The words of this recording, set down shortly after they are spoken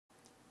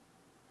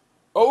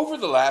Over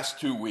the last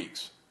 2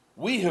 weeks,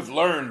 we have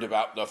learned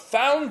about the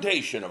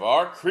foundation of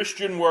our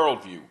Christian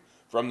worldview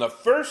from the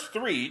first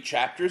 3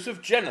 chapters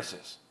of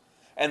Genesis.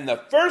 And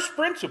the first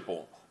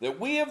principle that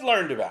we have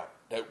learned about,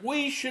 that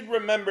we should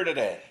remember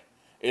today,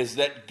 is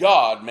that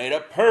God made a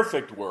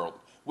perfect world,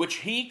 which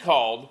he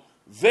called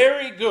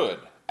very good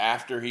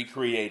after he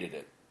created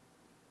it.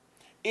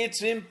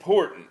 It's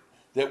important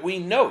that we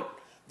note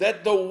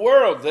that the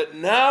world that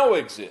now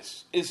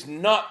exists is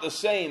not the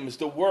same as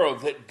the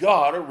world that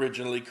God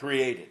originally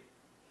created.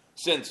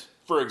 Since,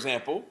 for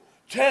example,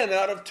 10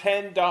 out of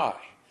 10 die,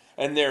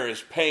 and there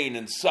is pain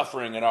and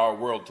suffering in our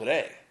world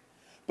today.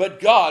 But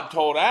God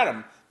told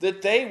Adam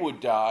that they would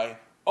die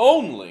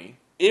only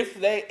if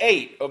they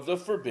ate of the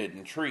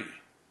forbidden tree.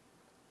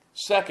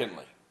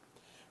 Secondly,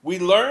 we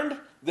learned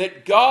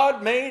that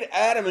God made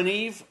Adam and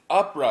Eve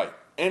upright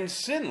and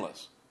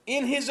sinless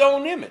in his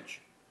own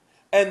image.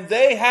 And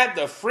they had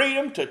the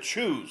freedom to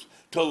choose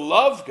to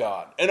love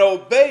God and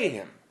obey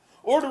him,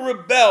 or to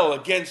rebel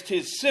against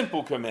his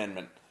simple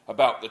commandment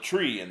about the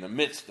tree in the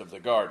midst of the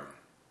garden.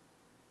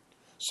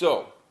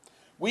 So,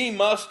 we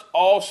must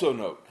also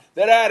note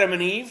that Adam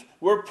and Eve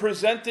were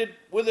presented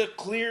with a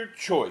clear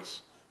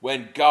choice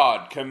when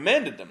God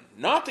commanded them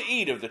not to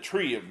eat of the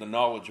tree of the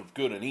knowledge of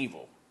good and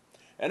evil.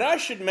 And I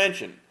should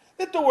mention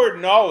that the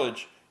word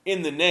knowledge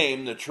in the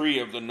name, the tree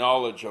of the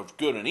knowledge of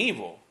good and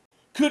evil,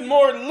 could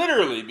more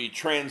literally be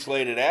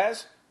translated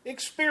as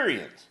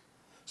experience.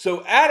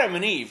 So Adam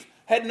and Eve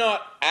had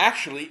not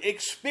actually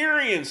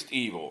experienced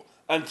evil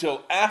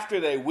until after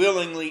they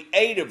willingly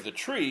ate of the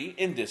tree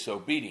in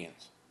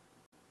disobedience.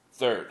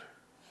 Third,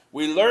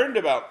 we learned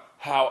about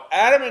how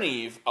Adam and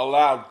Eve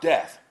allowed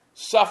death,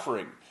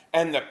 suffering,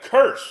 and the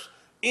curse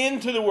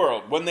into the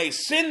world when they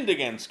sinned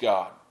against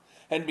God.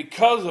 And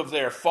because of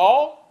their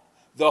fall,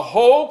 the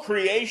whole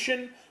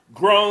creation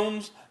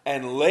groans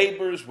and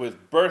labors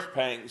with birth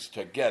pangs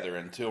together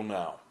until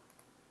now.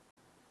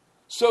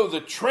 So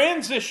the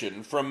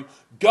transition from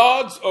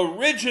God's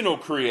original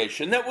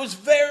creation that was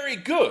very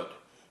good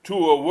to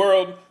a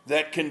world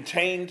that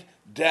contained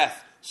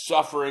death,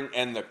 suffering,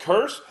 and the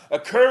curse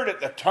occurred at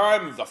the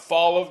time of the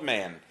fall of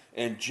man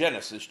in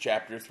Genesis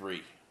chapter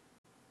 3.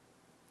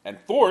 And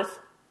fourth,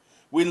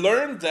 we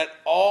learned that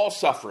all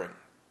suffering,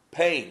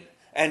 pain,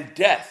 and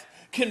death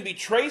can be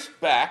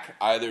traced back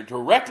either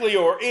directly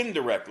or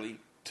indirectly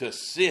to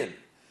sin,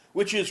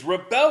 which is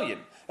rebellion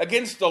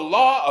against the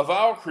law of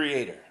our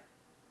Creator.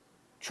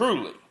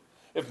 Truly,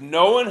 if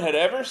no one had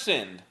ever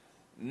sinned,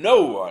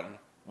 no one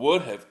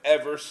would have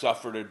ever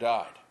suffered or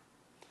died.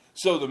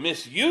 So the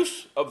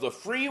misuse of the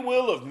free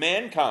will of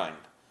mankind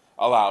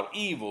allowed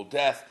evil,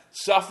 death,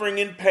 suffering,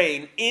 and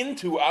pain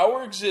into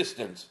our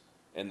existence,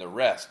 and the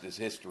rest is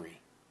history.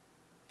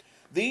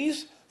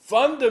 These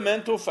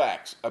fundamental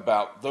facts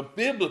about the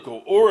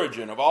biblical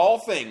origin of all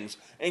things,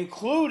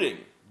 including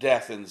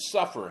death and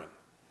suffering,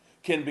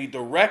 can be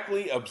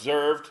directly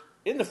observed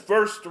in the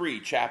first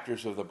 3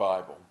 chapters of the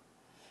Bible.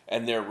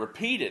 And they're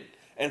repeated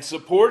and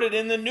supported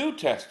in the New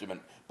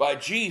Testament by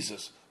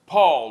Jesus,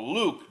 Paul,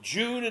 Luke,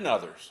 Jude, and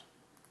others.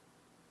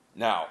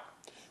 Now,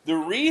 the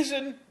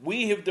reason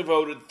we have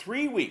devoted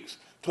 3 weeks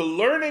to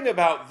learning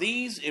about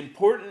these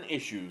important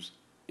issues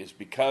is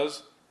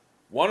because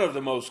one of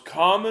the most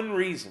common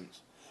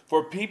reasons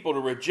for people to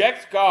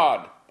reject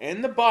God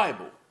and the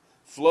Bible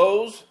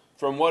flows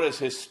from what has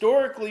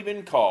historically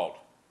been called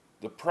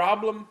the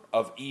problem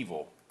of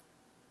evil.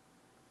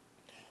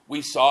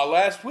 We saw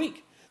last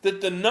week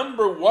that the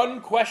number 1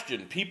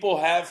 question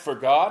people have for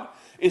God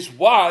is,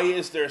 why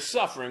is there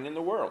suffering in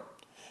the world?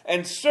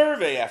 And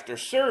survey after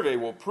survey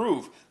will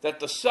prove that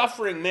the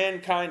suffering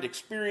mankind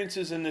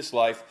experiences in this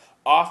life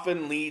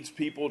often leads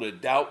people to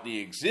doubt the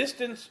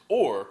existence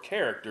or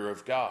character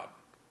of God.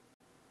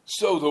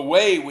 So the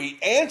way we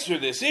answer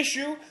this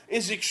issue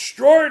is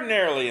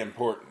extraordinarily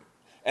important.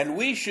 And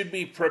we should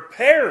be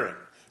preparing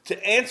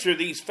to answer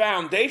these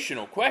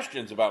foundational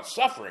questions about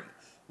suffering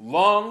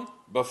long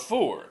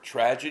before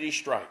tragedy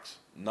strikes,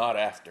 not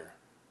after.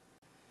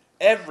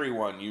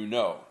 Everyone you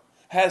know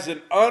has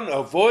an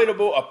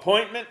unavoidable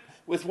appointment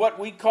with what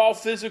we call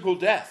physical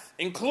death,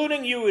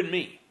 including you and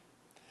me.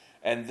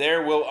 And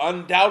there will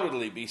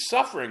undoubtedly be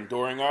suffering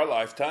during our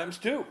lifetimes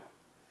too.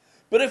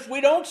 But if we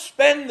don't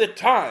spend the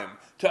time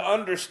to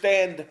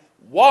understand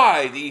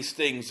why these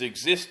things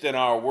exist in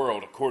our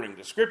world according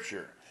to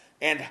Scripture,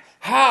 and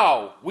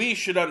how we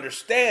should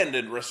understand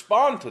and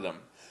respond to them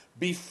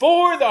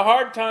before the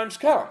hard times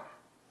come,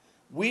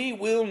 we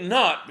will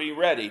not be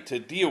ready to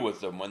deal with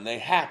them when they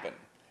happen,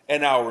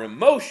 and our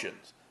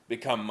emotions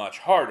become much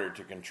harder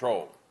to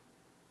control.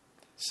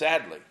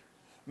 Sadly,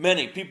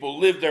 many people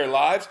live their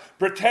lives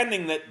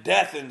pretending that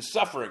death and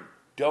suffering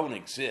don't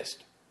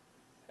exist.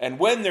 And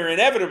when they're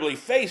inevitably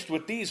faced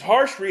with these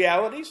harsh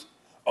realities,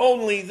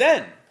 only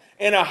then,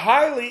 in a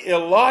highly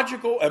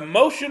illogical,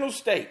 emotional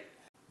state,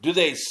 do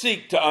they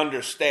seek to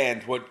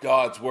understand what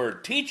God's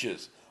Word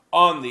teaches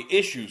on the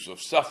issues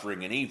of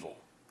suffering and evil.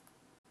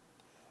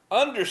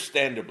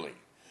 Understandably,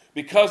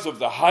 because of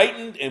the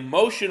heightened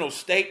emotional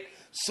state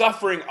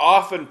suffering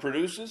often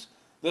produces,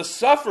 the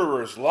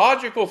sufferer's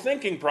logical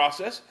thinking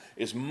process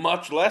is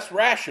much less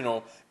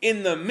rational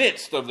in the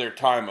midst of their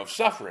time of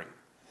suffering,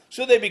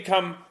 so they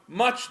become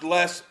much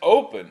less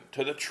open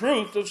to the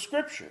truth of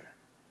Scripture.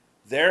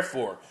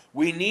 Therefore,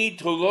 we need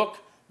to look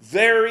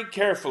very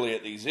carefully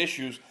at these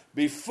issues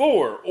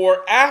before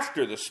or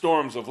after the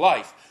storms of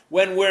life,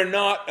 when we're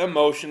not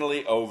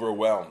emotionally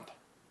overwhelmed.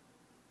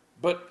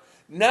 But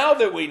now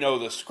that we know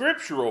the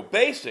scriptural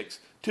basics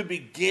to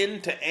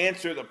begin to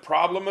answer the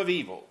problem of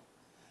evil,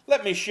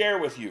 let me share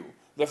with you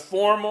the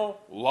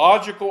formal,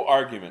 logical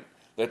argument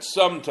that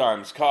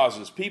sometimes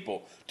causes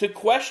people to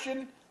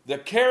question the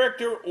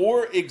character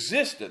or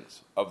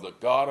existence of the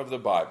God of the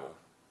Bible.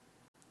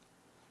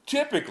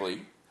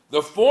 Typically,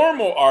 the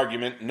formal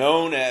argument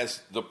known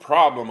as the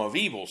problem of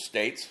evil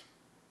states,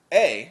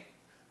 A,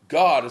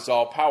 God is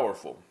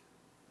all-powerful.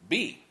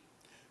 B,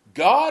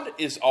 God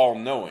is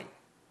all-knowing.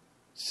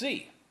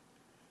 C,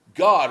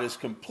 God is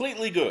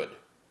completely good.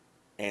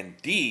 And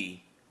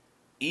D,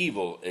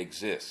 evil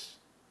exists.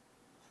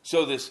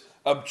 So this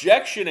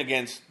objection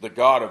against the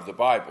God of the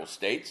Bible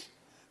states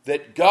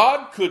that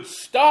God could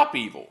stop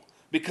evil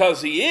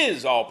because he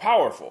is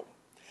all-powerful.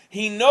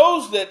 He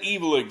knows that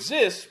evil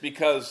exists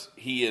because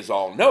he is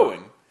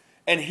all-knowing,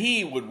 and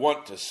he would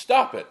want to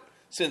stop it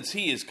since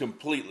he is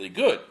completely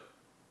good.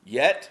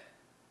 Yet,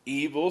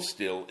 evil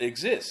still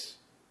exists.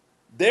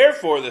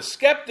 Therefore, the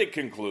skeptic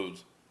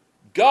concludes,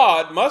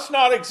 God must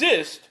not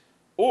exist,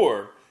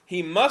 or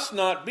he must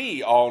not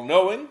be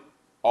all-knowing,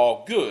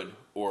 all-good,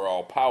 or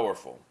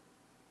all-powerful.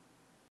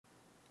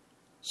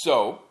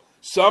 So,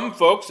 some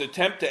folks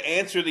attempt to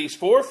answer these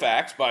four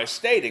facts by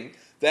stating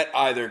that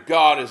either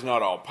God is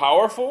not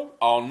all-powerful,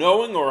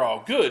 all-knowing, or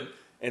all-good,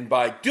 and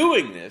by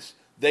doing this,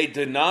 they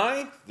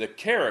deny the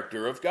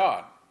character of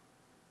God.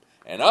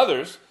 And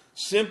others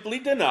simply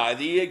deny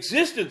the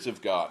existence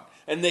of God,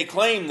 and they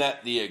claim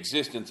that the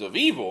existence of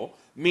evil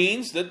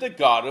means that the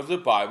God of the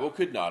Bible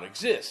could not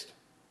exist.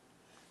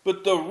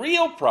 But the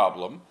real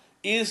problem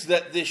is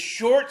that this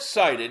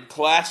short-sighted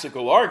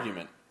classical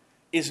argument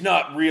is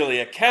not really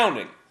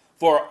accounting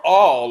for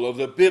all of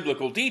the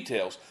biblical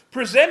details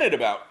presented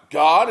about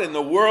God and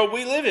the world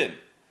we live in.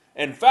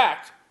 In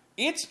fact,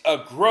 it's a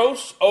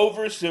gross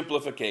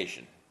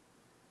oversimplification.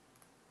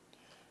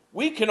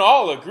 We can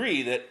all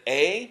agree that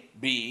A,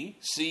 B,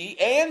 C,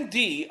 and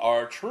D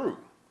are true.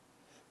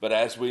 But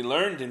as we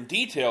learned in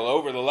detail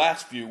over the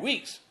last few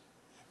weeks,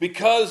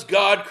 because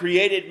God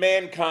created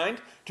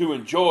mankind to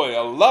enjoy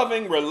a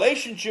loving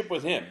relationship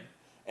with him,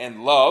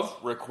 and love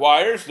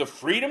requires the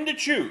freedom to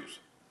choose,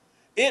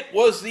 it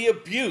was the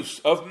abuse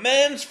of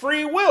man's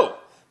free will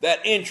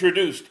that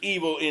introduced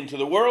evil into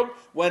the world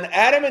when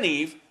Adam and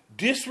Eve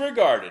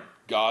disregarded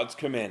God's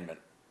commandment.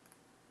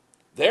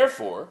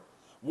 Therefore,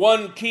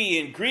 one key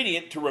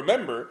ingredient to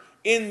remember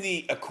in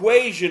the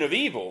equation of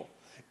evil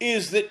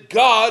is that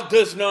God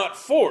does not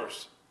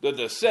force the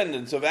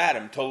descendants of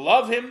Adam to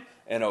love him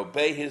and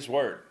obey his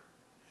word.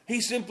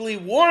 He simply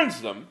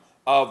warns them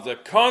of the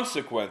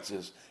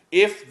consequences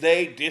if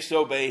they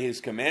disobey his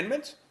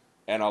commandments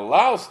and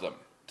allows them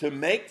to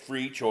make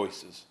free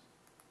choices.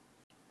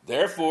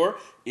 Therefore,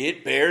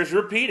 it bears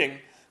repeating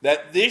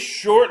that this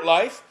short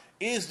life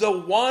is the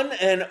one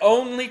and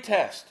only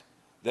test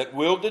that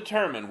will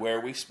determine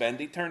where we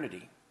spend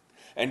eternity.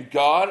 And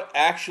God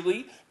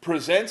actually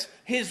presents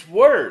his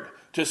word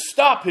to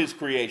stop his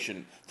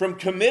creation from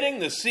committing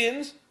the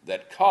sins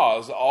that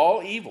cause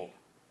all evil.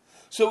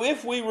 So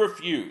if we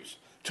refuse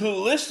to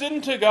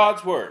listen to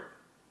God's word,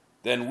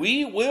 then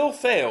we will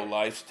fail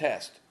life's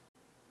test.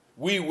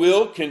 We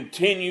will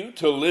continue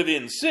to live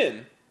in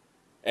sin,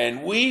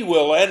 and we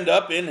will end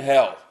up in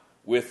hell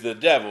with the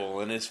devil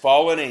and his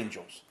fallen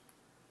angels.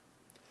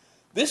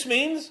 This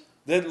means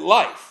that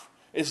life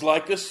is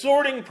like a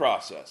sorting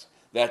process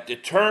that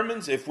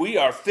determines if we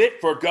are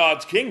fit for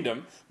God's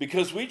kingdom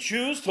because we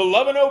choose to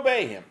love and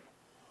obey him,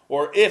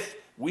 or if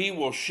we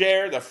will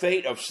share the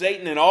fate of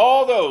Satan and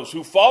all those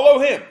who follow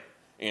him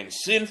in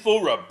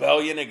sinful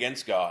rebellion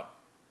against God.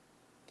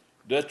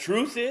 The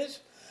truth is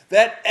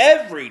that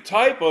every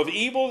type of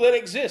evil that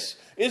exists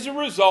is a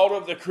result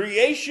of the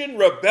creation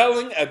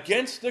rebelling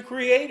against the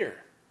Creator.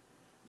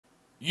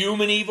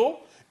 Human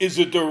evil is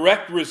a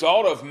direct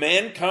result of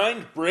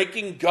mankind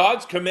breaking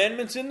God's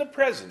commandments in the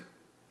present,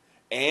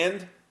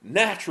 and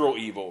natural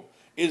evil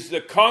is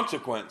the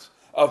consequence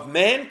of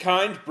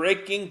mankind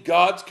breaking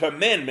God's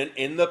commandment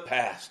in the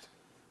past,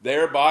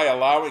 thereby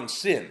allowing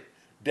sin,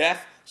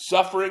 death,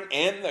 suffering,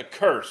 and the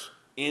curse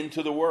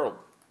into the world.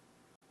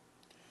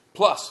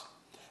 Plus,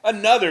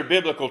 another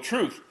biblical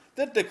truth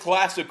that the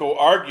classical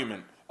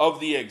argument of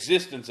the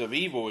existence of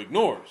evil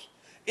ignores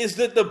is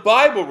that the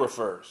Bible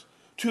refers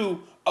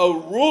to a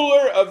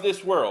ruler of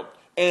this world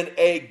and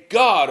a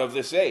God of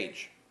this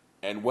age.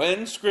 And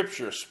when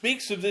Scripture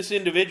speaks of this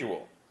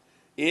individual,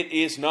 it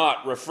is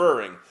not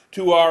referring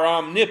to our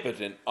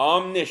omnipotent,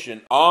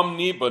 omniscient,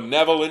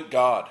 omnibenevolent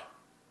God.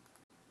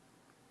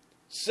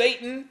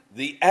 Satan,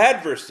 the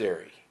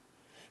adversary,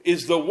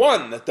 is the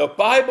one that the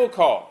Bible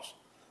calls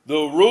the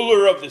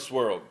ruler of this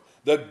world,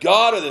 the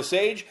God of this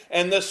age,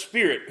 and the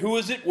Spirit who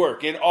is at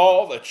work in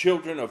all the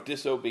children of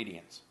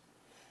disobedience.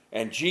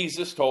 And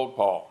Jesus told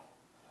Paul,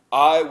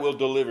 I will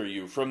deliver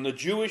you from the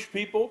Jewish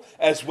people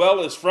as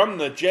well as from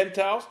the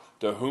Gentiles,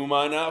 to whom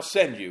I now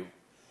send you,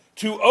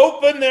 to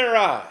open their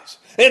eyes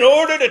in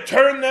order to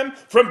turn them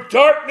from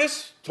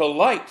darkness to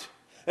light,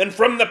 and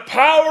from the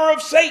power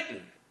of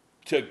Satan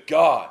to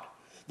God,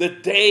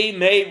 that they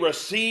may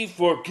receive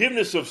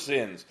forgiveness of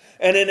sins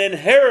and an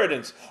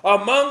inheritance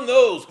among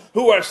those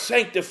who are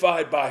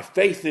sanctified by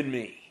faith in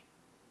me.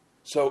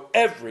 So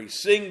every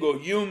single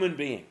human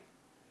being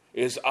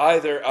is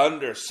either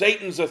under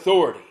Satan's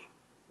authority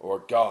or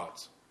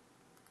God's.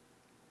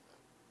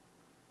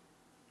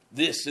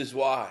 This is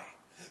why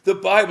the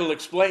Bible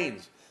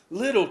explains,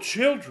 little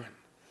children,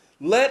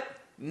 let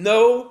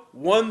no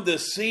one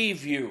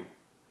deceive you.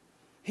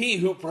 He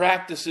who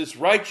practices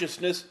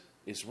righteousness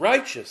is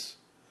righteous,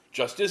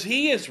 just as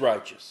he is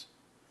righteous.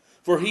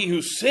 For he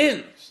who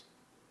sins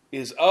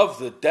is of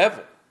the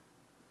devil.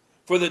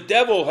 For the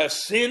devil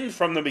has sinned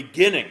from the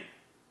beginning.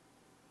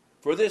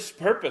 For this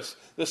purpose,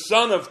 the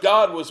Son of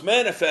God was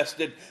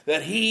manifested,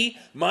 that he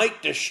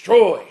might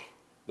destroy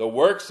the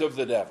works of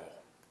the devil.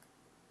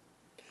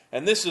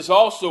 And this is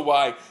also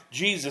why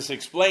Jesus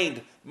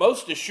explained,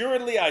 most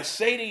assuredly I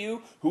say to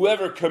you,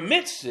 whoever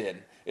commits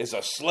sin is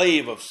a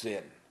slave of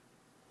sin.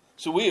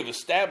 So we have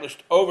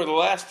established over the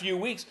last few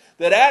weeks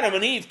that Adam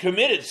and Eve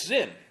committed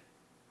sin.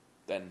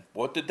 Then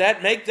what did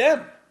that make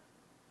them?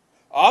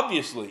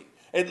 Obviously,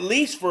 at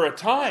least for a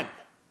time,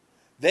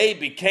 they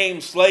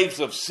became slaves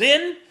of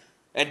sin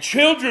and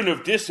children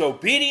of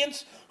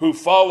disobedience who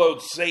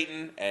followed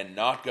Satan and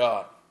not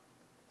God.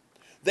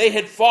 They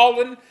had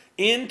fallen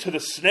into the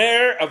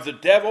snare of the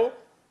devil,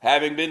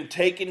 having been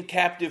taken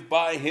captive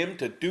by him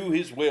to do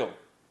his will.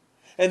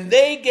 And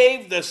they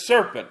gave the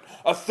serpent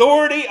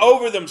authority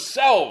over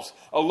themselves,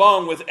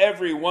 along with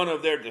every one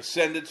of their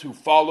descendants who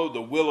followed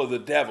the will of the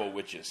devil,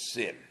 which is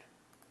sin.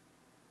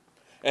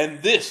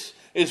 And this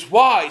is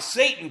why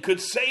Satan could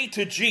say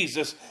to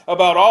Jesus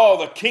about all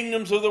the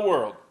kingdoms of the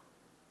world,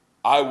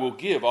 I will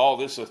give all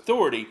this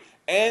authority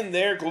and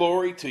their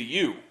glory to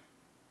you,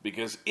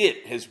 because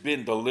it has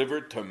been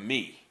delivered to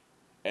me,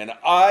 and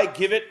I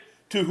give it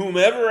to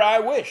whomever I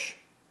wish.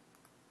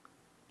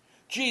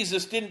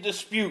 Jesus didn't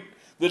dispute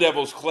the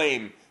devil's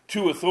claim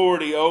to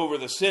authority over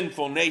the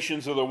sinful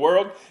nations of the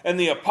world, and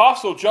the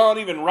Apostle John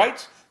even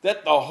writes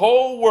that the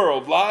whole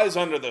world lies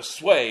under the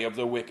sway of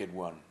the wicked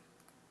one.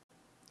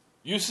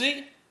 You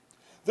see,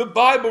 the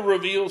Bible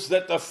reveals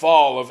that the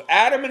fall of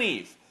Adam and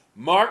Eve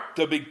marked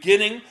the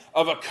beginning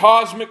of a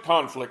cosmic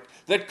conflict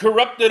that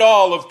corrupted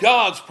all of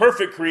God's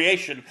perfect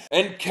creation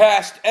and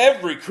cast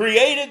every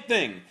created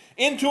thing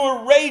into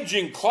a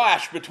raging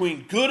clash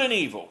between good and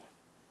evil.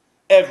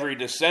 Every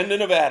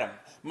descendant of Adam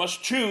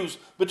must choose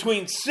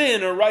between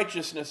sin or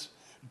righteousness,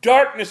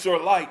 darkness or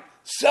light,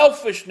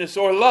 selfishness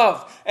or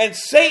love, and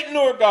Satan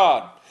or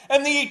God.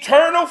 And the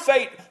eternal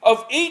fate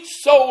of each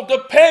soul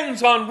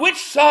depends on which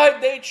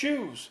side they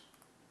choose.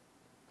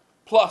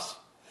 Plus,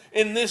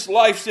 in this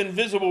life's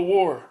invisible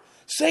war,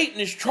 Satan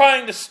is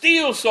trying to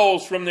steal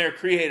souls from their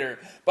Creator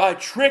by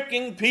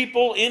tricking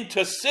people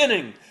into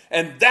sinning.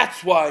 And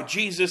that's why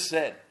Jesus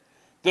said,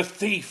 the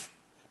thief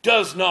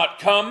does not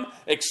come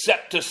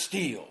except to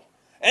steal,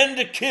 and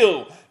to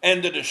kill,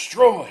 and to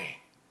destroy.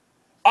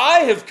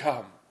 I have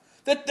come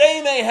that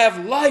they may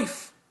have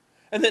life,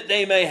 and that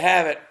they may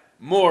have it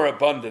more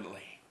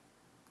abundantly.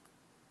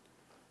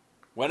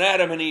 When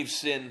Adam and Eve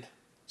sinned,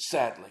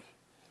 sadly,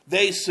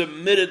 they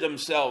submitted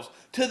themselves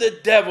to the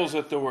devil's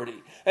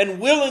authority and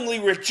willingly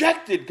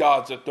rejected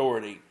God's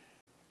authority.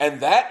 And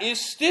that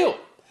is still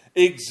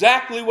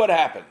exactly what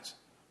happens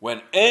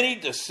when any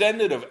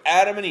descendant of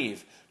Adam and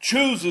Eve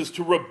chooses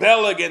to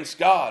rebel against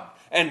God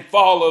and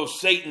follow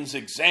Satan's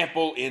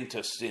example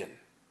into sin.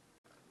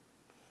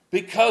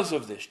 Because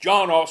of this,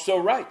 John also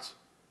writes,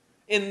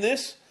 in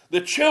this,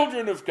 the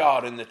children of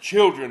God and the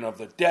children of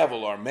the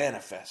devil are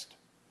manifest.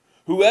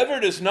 Whoever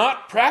does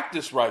not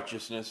practice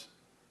righteousness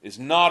is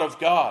not of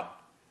God,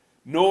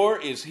 nor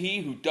is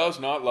he who does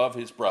not love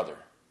his brother.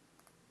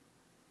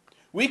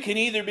 We can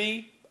either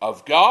be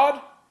of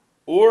God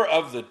or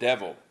of the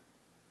devil.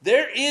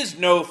 There is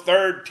no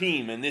third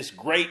team in this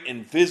great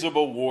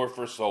invisible war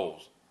for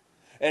souls.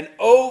 And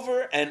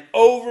over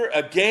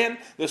again,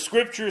 the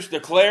scriptures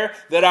declare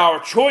that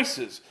our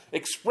choices,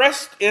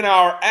 expressed in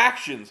our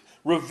actions,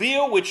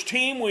 reveal which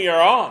team we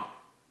are on.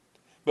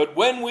 But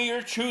when we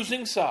are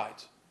choosing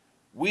sides,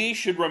 we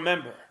should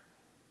remember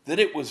that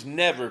it was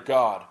never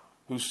God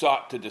who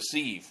sought to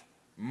deceive,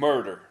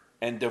 murder,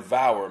 and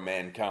devour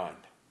mankind.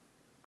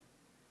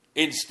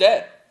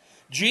 Instead,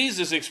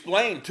 Jesus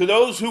explained to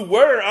those who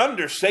were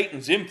under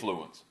Satan's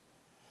influence,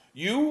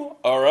 you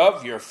are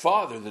of your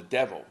father the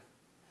devil,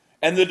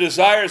 and the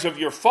desires of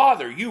your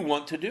father you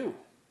want to do.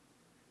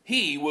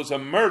 He was a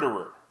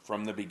murderer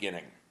from the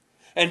beginning,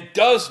 and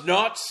does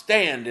not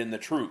stand in the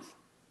truth,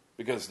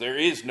 because there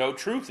is no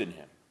truth in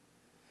him.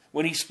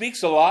 When he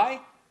speaks a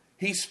lie,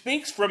 he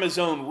speaks from his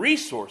own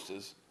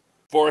resources,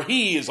 for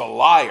he is a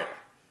liar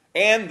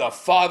and the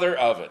father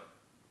of it.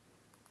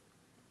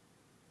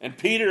 And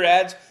Peter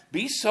adds,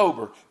 be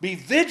sober, be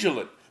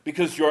vigilant,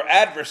 because your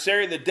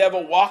adversary, the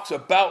devil, walks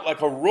about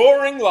like a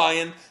roaring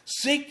lion,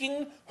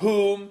 seeking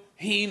whom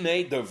he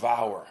may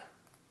devour.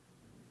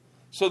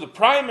 So the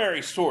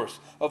primary source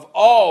of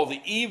all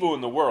the evil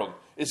in the world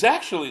is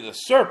actually the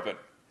serpent.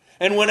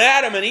 And when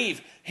Adam and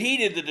Eve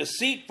heeded the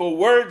deceitful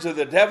words of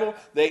the devil,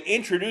 they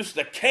introduced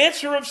the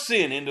cancer of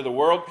sin into the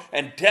world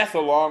and death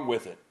along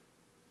with it.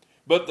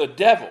 But the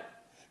devil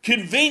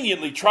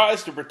conveniently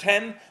tries to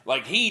pretend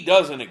like he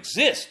doesn't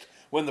exist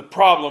when the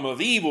problem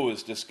of evil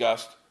is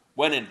discussed,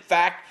 when in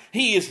fact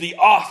he is the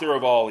author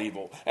of all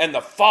evil and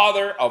the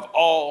father of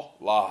all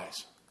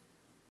lies.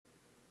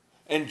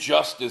 And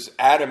just as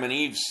Adam and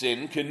Eve's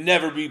sin can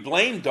never be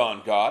blamed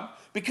on God,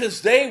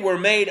 because they were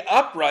made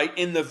upright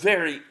in the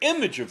very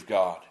image of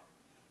God,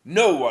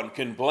 no one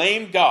can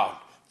blame God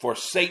for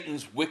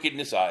Satan's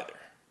wickedness either.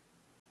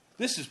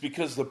 This is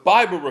because the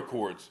Bible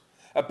records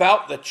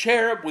about the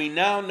cherub we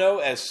now know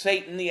as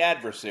Satan the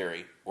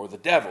adversary, or the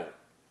devil.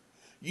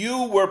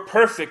 You were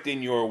perfect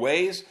in your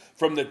ways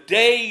from the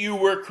day you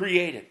were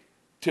created,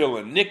 till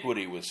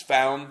iniquity was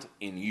found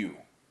in you.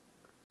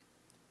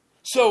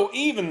 So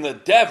even the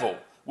devil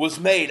was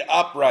made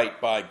upright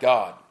by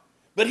God,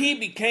 but he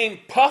became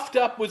puffed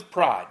up with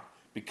pride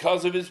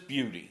because of his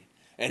beauty,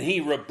 and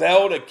he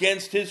rebelled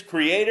against his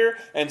Creator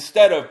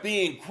instead of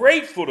being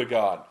grateful to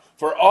God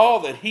for all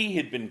that he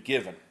had been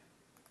given.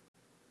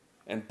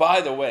 And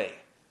by the way,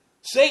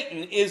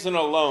 Satan isn't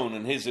alone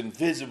in his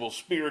invisible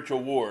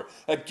spiritual war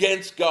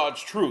against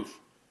God's truth,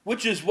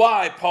 which is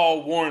why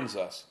Paul warns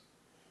us.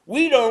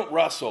 We don't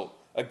wrestle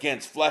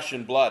against flesh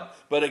and blood,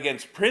 but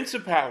against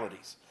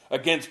principalities,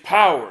 against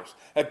powers,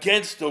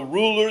 against the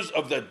rulers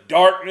of the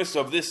darkness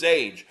of this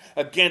age,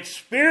 against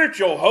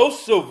spiritual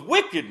hosts of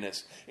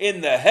wickedness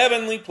in the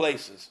heavenly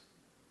places.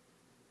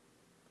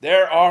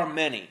 There are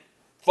many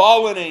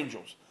fallen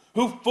angels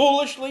who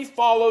foolishly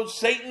followed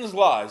Satan's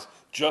lies,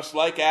 just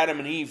like Adam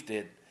and Eve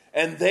did,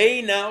 and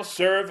they now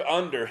serve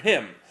under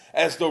him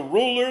as the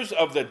rulers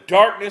of the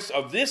darkness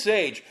of this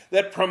age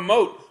that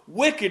promote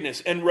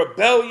wickedness and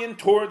rebellion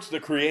towards the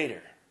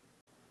Creator.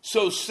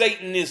 So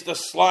Satan is the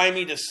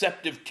slimy,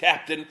 deceptive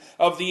captain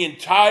of the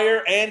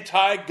entire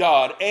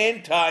anti-God,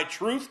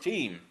 anti-truth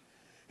team.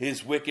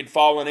 His wicked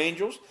fallen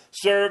angels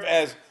serve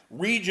as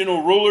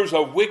regional rulers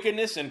of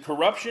wickedness and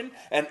corruption,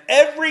 and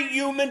every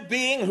human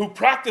being who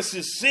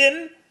practices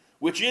sin,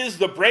 which is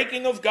the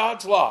breaking of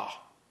God's law,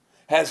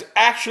 has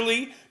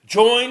actually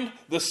joined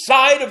the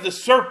side of the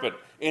serpent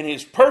in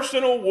his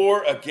personal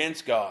war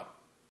against God.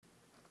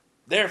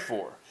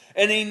 Therefore,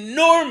 an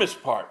enormous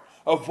part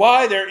of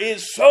why there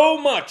is so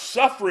much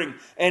suffering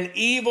and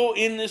evil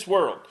in this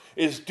world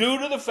is due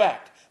to the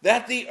fact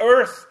that the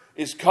earth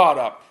is caught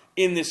up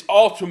in this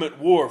ultimate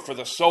war for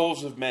the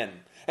souls of men.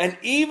 And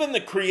even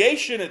the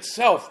creation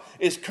itself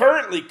is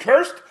currently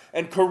cursed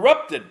and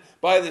corrupted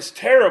by this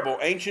terrible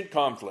ancient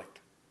conflict.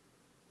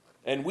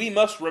 And we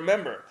must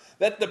remember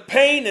that the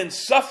pain and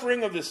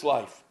suffering of this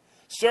life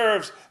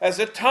serves as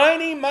a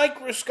tiny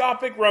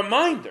microscopic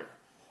reminder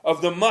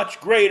of the much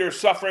greater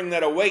suffering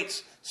that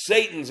awaits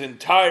Satan's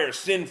entire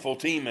sinful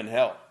team in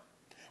hell,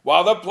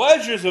 while the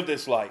pleasures of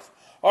this life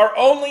are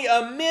only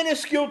a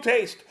minuscule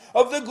taste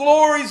of the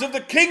glories of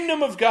the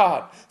kingdom of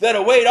God that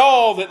await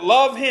all that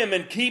love him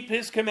and keep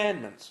his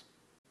commandments.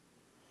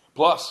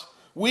 Plus,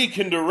 we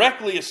can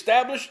directly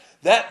establish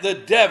that the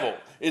devil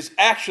is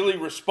actually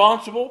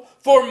responsible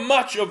for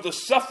much of the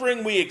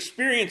suffering we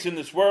experience in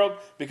this world,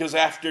 because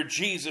after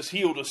Jesus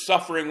healed a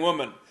suffering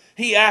woman,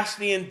 he asked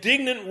the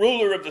indignant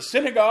ruler of the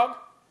synagogue,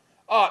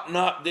 "Ought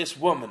not this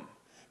woman,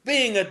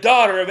 being a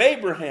daughter of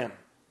Abraham,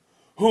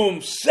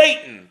 whom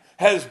Satan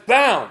has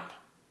bound,"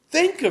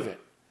 think of it,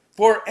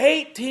 "for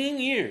 18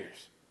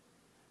 years,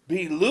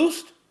 be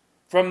loosed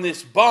from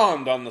this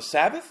bond on the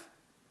Sabbath?"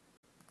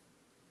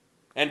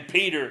 And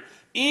Peter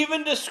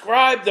even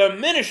described the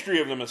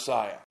ministry of the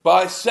Messiah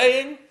by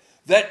saying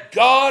that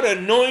God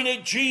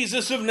anointed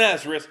Jesus of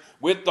Nazareth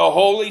with the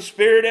Holy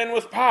Spirit and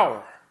with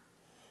power,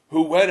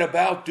 who went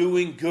about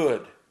doing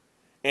good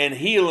and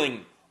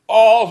healing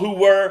all who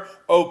were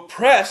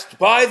oppressed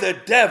by the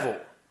devil,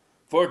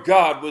 for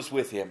God was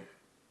with him.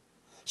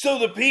 So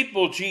the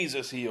people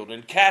Jesus healed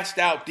and cast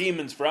out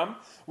demons from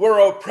were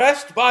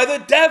oppressed by the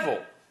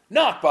devil,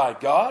 not by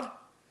God.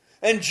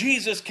 And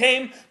Jesus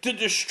came to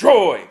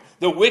destroy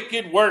the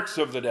wicked works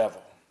of the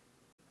devil.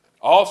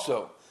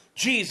 Also,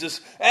 Jesus,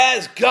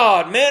 as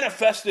God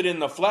manifested in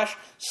the flesh,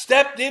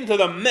 stepped into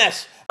the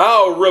mess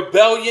our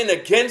rebellion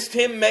against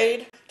him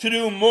made to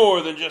do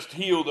more than just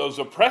heal those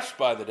oppressed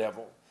by the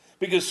devil.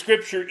 Because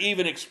Scripture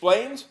even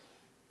explains,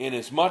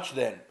 "Inasmuch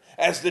then,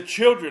 as the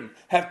children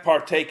have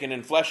partaken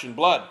in flesh and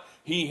blood,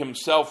 he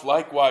himself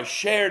likewise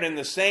shared in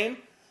the same,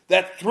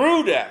 that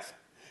through death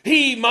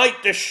he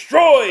might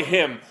destroy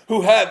him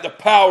who had the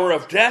power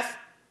of death,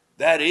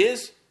 that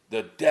is,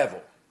 the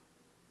devil."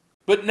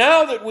 But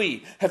now that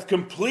we have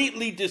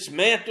completely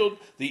dismantled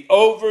the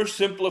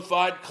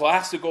oversimplified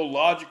classical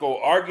logical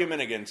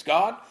argument against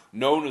God,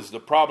 known as the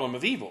problem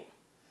of evil,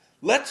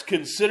 let's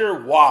consider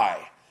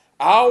why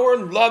our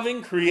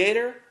loving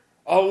Creator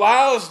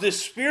allows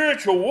this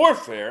spiritual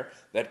warfare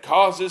that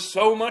causes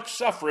so much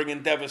suffering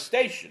and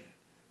devastation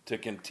to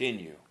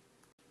continue.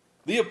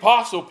 The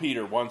Apostle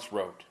Peter once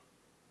wrote,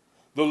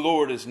 "The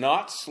Lord is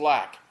not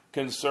slack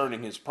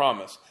concerning his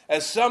promise,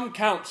 as some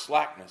count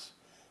slackness,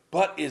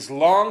 but is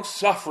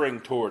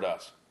long-suffering toward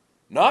us,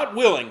 not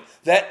willing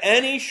that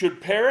any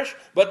should perish,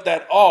 but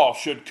that all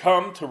should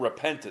come to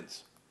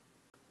repentance."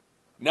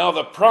 Now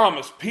the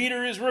promise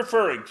Peter is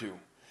referring to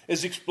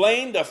is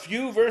explained a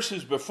few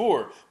verses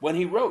before when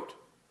he wrote,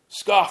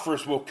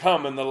 "Scoffers will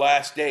come in the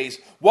last days,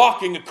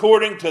 walking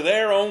according to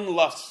their own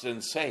lusts,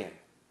 and saying,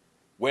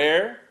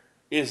 'Where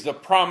is the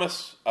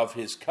promise of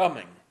his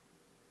coming?'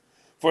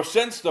 For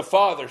since the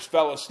fathers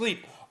fell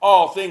asleep,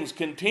 all things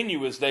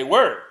continue as they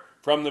were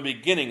from the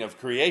beginning of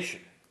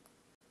creation."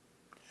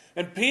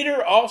 And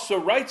Peter also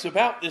writes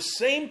about this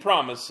same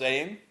promise,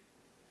 saying,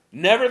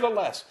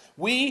 "Nevertheless,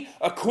 we,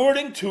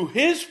 according to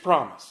his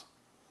promise,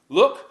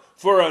 look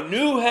for a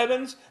new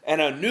heavens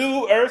and a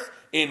new earth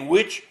in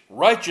which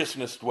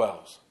righteousness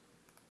dwells."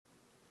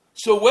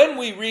 So when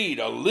we read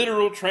a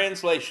literal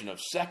translation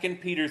of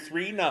 2 Peter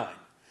 3:9,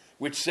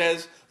 which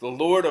says the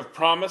Lord of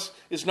promise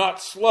is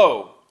not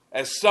slow,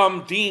 as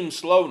some deem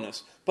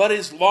slowness, but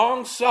is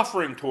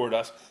long-suffering toward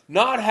us,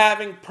 not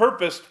having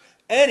purposed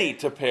any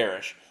to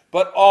perish,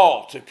 but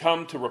all to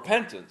come to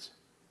repentance,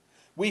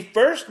 we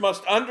first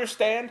must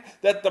understand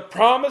that the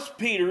promise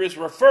Peter is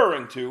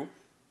referring to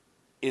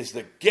is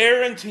the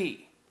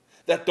guarantee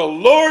that the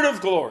Lord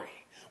of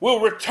glory will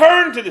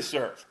return to this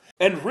earth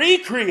and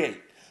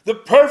recreate the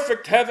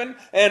perfect heaven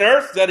and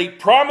earth that he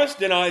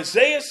promised in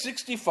Isaiah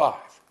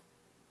 65.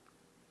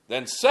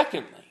 Then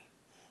secondly,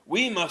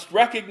 we must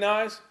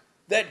recognize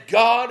that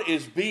God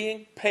is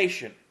being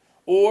patient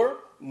or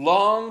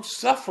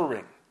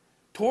long-suffering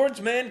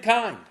towards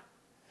mankind.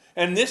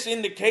 And this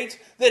indicates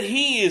that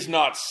he is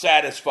not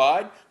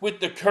satisfied with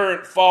the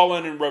current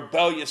fallen and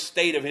rebellious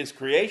state of his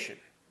creation.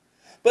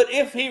 But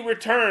if he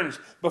returns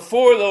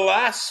before the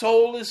last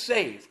soul is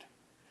saved,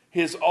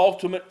 his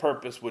ultimate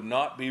purpose would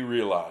not be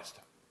realized.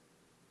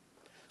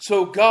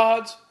 So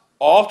God's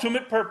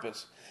ultimate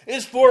purpose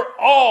is for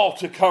all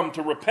to come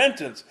to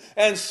repentance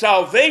and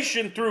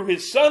salvation through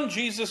his Son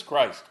Jesus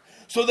Christ,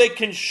 so they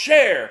can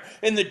share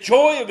in the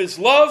joy of his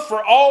love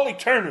for all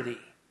eternity.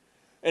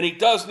 And he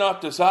does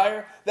not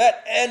desire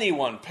that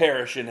anyone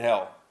perish in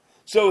hell.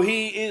 So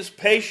he is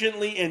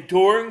patiently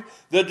enduring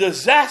the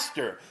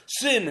disaster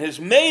sin has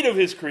made of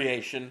his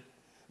creation,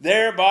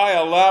 thereby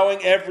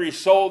allowing every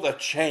soul the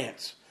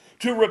chance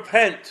to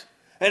repent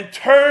and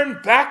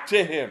turn back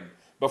to him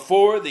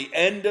before the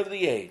end of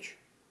the age.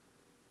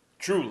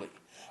 Truly,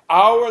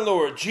 our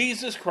Lord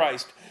Jesus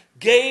Christ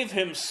gave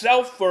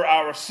himself for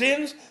our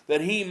sins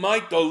that he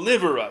might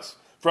deliver us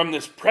from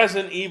this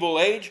present evil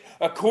age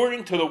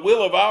according to the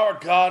will of our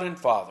God and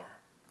Father.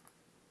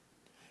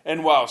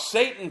 And while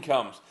Satan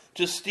comes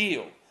to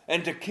steal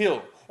and to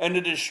kill and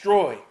to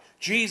destroy,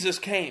 Jesus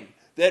came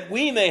that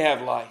we may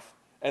have life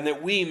and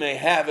that we may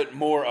have it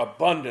more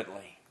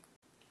abundantly.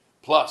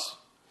 Plus,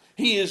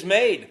 he has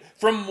made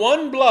from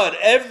one blood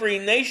every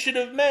nation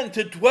of men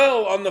to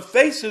dwell on the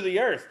face of the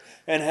earth,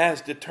 and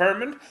has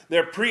determined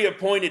their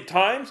pre-appointed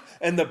times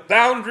and the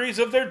boundaries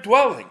of their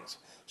dwellings,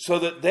 so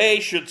that they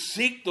should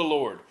seek the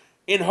Lord,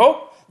 in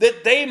hope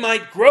that they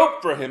might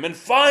grope for him and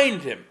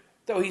find him,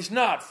 though he's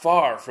not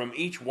far from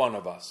each one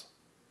of us.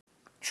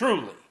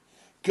 Truly,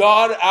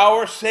 God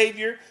our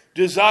Savior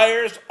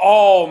desires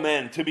all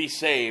men to be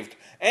saved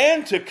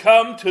and to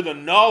come to the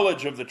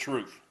knowledge of the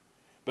truth.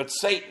 But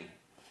Satan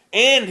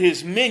and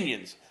his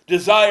minions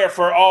desire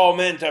for all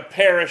men to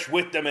perish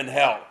with them in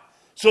hell.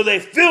 So they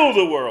fill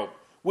the world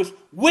with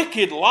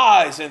wicked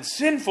lies and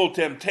sinful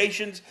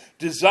temptations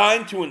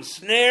designed to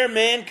ensnare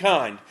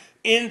mankind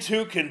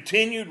into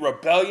continued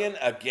rebellion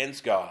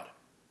against God.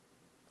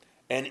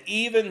 And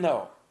even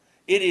though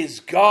it is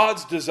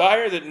God's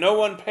desire that no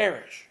one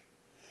perish,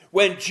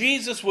 when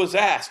Jesus was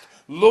asked,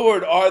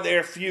 "Lord, are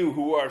there few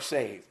who are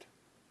saved?"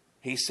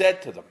 he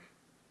said to them,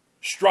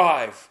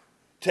 "Strive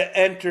to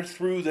enter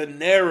through the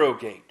narrow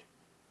gate.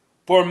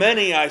 For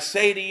many, I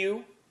say to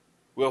you,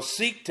 will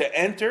seek to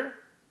enter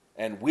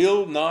and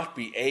will not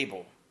be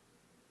able."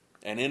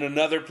 And in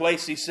another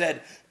place he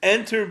said,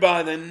 "Enter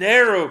by the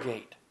narrow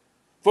gate.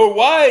 For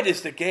wide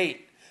is the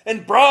gate,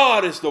 and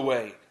broad is the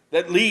way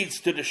that leads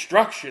to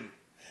destruction.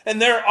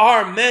 And there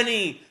are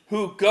many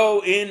who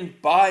go in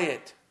by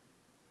it.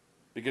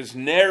 Because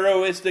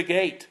narrow is the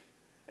gate,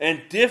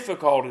 and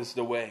difficult is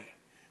the way,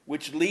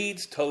 which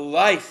leads to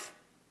life.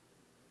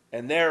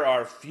 And there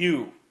are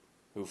few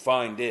who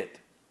find it."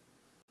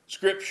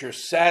 Scripture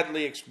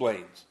sadly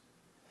explains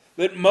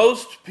that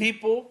most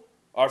people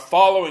are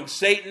following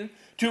Satan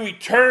to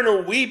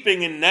eternal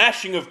weeping and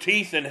gnashing of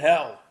teeth in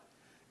hell,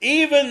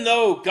 even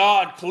though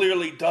God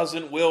clearly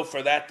doesn't will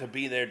for that to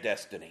be their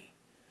destiny.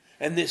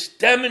 And this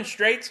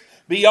demonstrates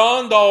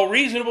beyond all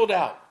reasonable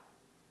doubt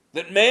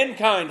that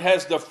mankind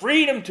has the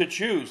freedom to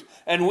choose,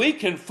 and we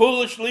can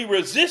foolishly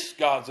resist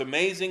God's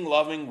amazing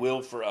loving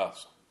will for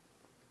us.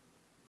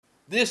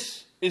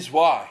 This is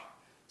why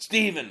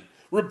Stephen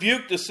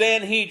rebuked the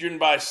Sanhedrin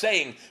by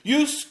saying,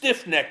 "You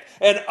stiff-necked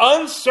and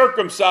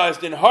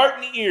uncircumcised in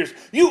heart and ears,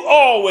 you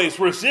always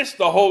resist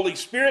the Holy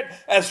Spirit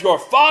as your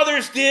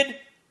fathers did,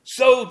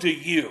 so do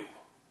you."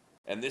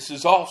 And this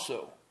is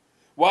also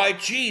why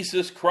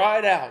Jesus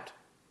cried out,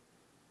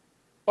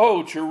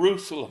 "Oh,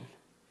 Jerusalem,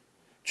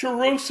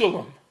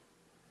 Jerusalem,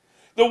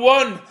 the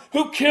one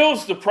who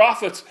kills the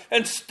prophets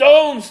and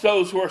stones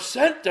those who are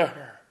sent to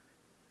her.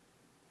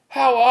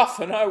 How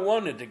often I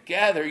wanted to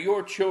gather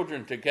your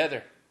children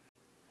together,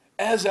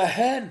 as a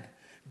hen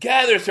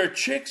gathers her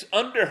chicks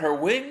under her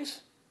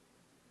wings,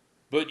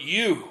 but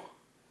you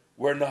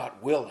were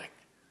not willing."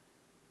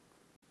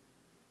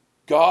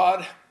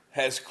 God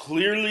has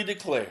clearly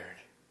declared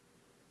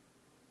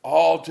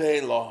all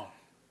day long,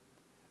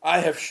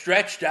 "I have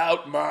stretched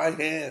out my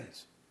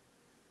hands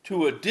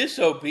to a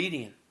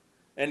disobedient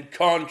and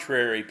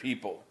contrary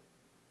people."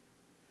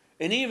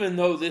 And even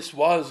though this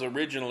was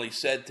originally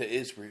said to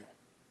Israel,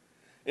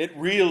 it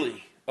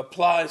really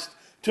applies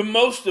to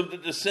most of the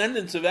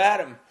descendants of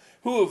Adam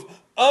who have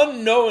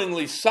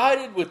unknowingly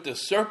sided with the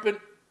serpent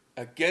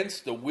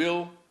against the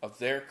will of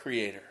their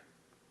Creator.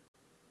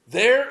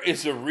 There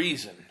is a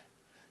reason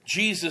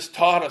Jesus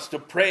taught us to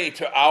pray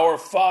to our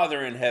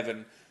Father in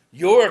heaven,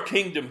 "Your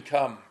kingdom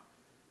come,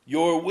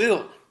 your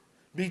will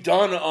be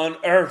done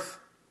on earth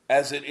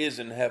as it is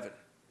in heaven."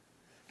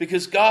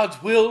 Because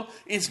God's will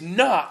is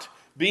not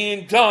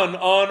being done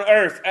on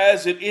earth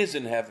as it is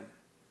in heaven.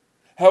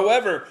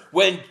 However,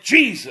 when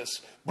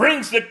Jesus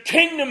brings the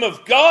kingdom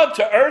of God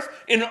to earth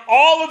in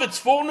all of its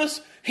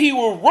fullness, he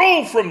will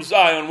rule from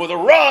Zion with a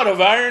rod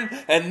of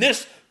iron, and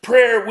this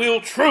prayer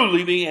will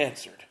truly be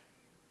answered.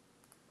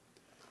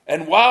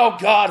 And while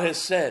God has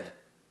said,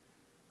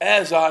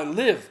 "As I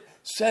live,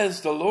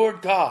 says the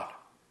Lord God,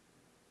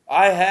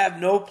 I have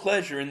no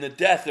pleasure in the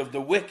death of the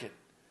wicked,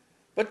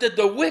 but that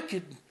the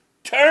wicked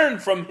turn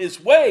from his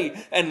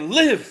way and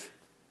live,"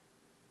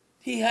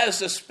 he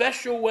has a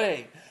special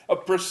way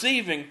of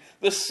perceiving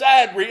the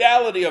sad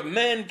reality of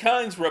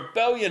mankind's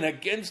rebellion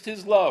against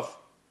his love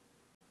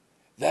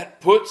that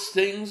puts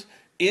things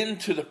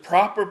into the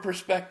proper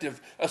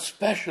perspective,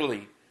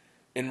 especially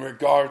in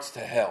regards to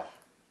hell.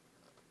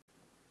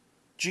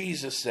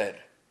 Jesus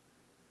said,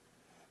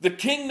 "The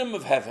kingdom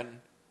of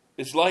heaven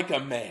is like a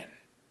man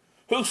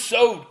who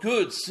sowed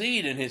good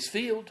seed in his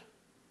field.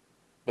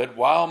 But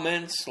while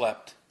men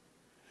slept,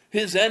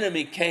 his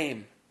enemy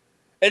came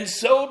and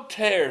sowed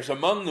tares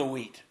among the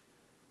wheat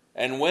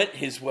and went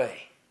his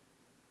way.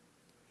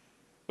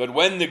 But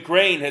when the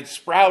grain had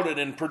sprouted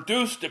and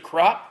produced a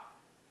crop,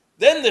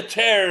 then the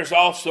tares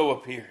also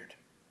appeared.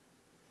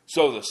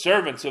 So the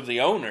servants of the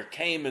owner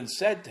came and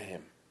said to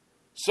him,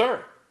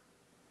 'Sir,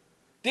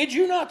 did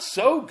you not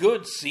sow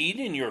good seed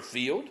in your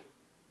field?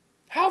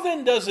 How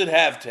then does it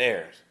have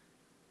tares?'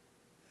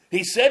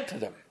 He said to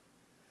them,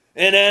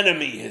 'An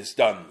enemy has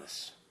done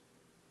this.'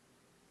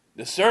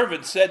 The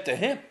servant said to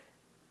him,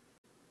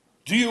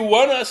 'Do you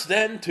want us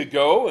then to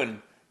go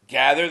and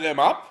gather them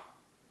up?'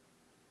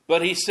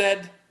 But he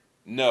said,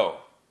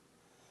 'No,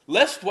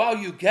 lest while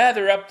you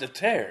gather up the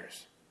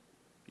tares,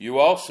 you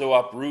also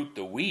uproot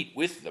the wheat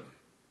with them.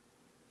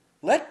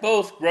 Let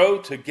both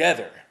grow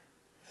together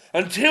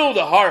until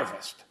the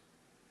harvest.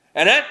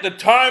 And at the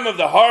time of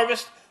the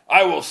harvest,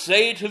 I will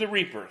say to the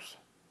reapers,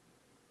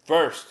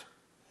 First,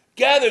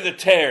 gather the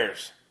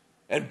tares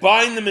and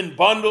bind them in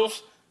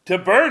bundles to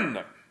burn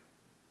them,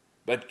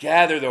 but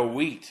gather the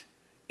wheat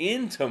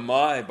into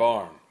my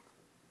barn.'"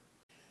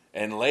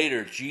 And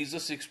later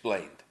Jesus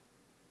explained,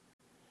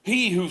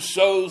 "He who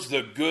sows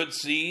the good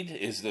seed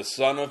is the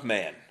Son of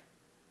Man.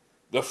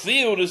 The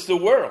field is the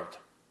world.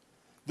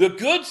 The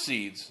good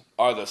seeds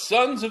are the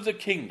sons of the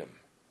kingdom,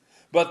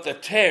 but the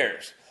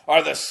tares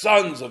are the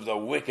sons of the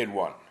wicked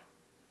one.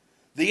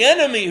 The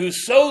enemy who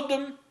sowed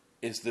them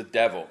is the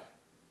devil.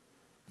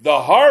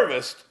 The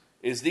harvest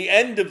is the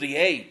end of the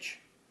age,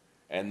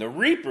 and the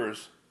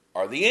reapers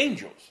are the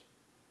angels.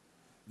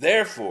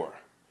 Therefore,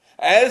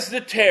 as the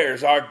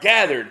tares are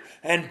gathered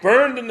and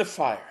burned in the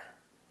fire,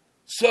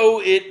 so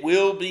it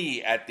will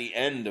be at the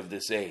end of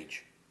this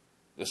age.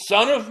 The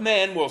Son of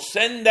Man will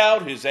send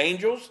out his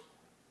angels,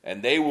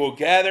 and they will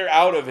gather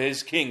out of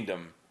his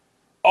kingdom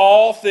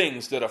all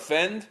things that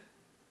offend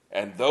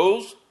and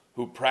those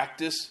who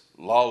practice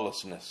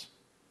lawlessness,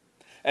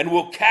 and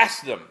will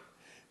cast them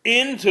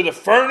into the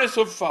furnace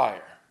of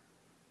fire.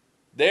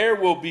 There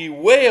will be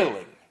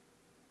wailing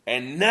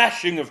and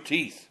gnashing of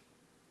teeth.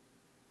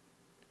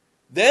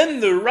 Then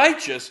the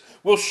righteous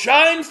will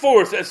shine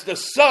forth as the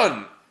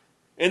sun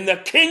in the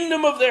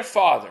kingdom of their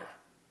Father.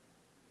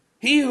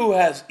 He who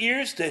has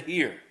ears to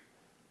hear,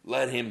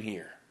 let him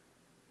hear."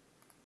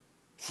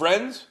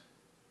 Friends,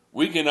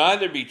 we can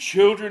either be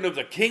children of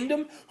the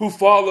kingdom who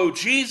follow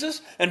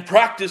Jesus and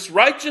practice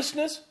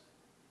righteousness,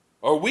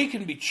 or we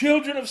can be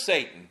children of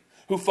Satan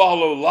who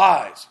follow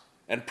lies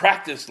and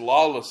practice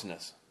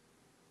lawlessness.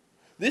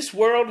 This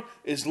world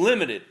is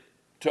limited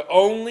to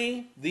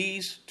only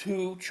these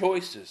two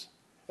choices,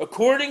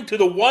 according to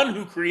the one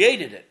who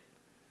created it,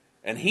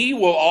 and he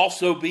will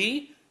also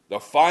be the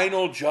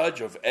final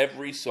judge of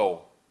every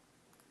soul.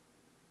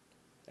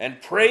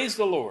 And praise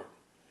the Lord,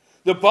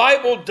 the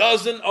Bible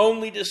doesn't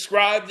only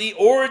describe the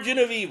origin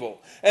of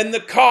evil and the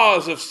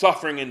cause of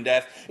suffering and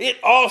death. It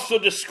also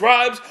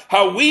describes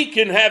how we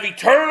can have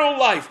eternal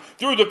life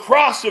through the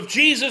cross of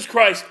Jesus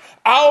Christ,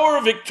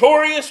 our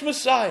victorious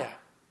Messiah.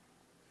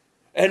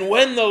 And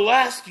when the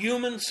last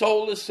human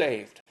soul is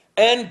saved,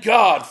 and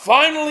God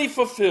finally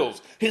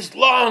fulfills his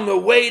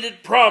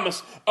long-awaited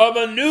promise of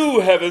a new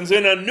heavens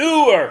and a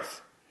new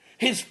earth,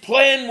 his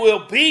plan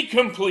will be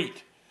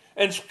complete.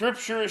 And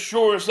Scripture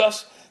assures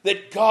us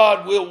that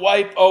God will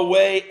wipe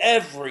away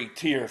every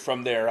tear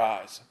from their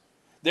eyes.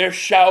 There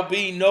shall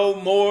be no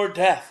more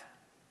death,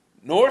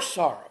 nor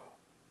sorrow,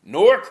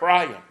 nor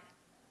crying.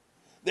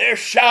 There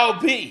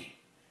shall be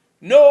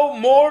no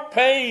more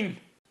pain,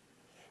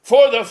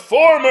 for the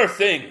former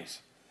things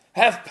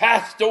have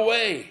passed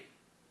away.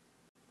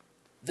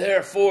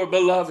 Therefore,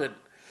 beloved,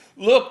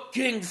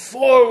 looking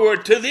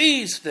forward to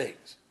these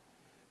things,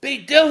 be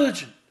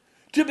diligent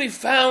to be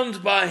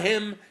found by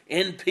him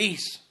in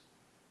peace,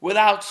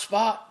 without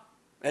spot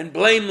and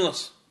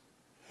blameless,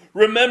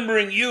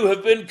 remembering you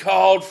have been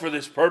called for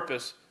this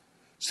purpose,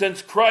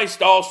 since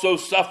Christ also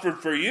suffered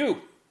for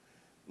you,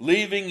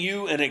 leaving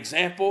you an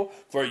example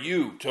for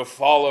you to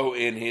follow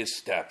in his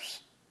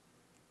steps.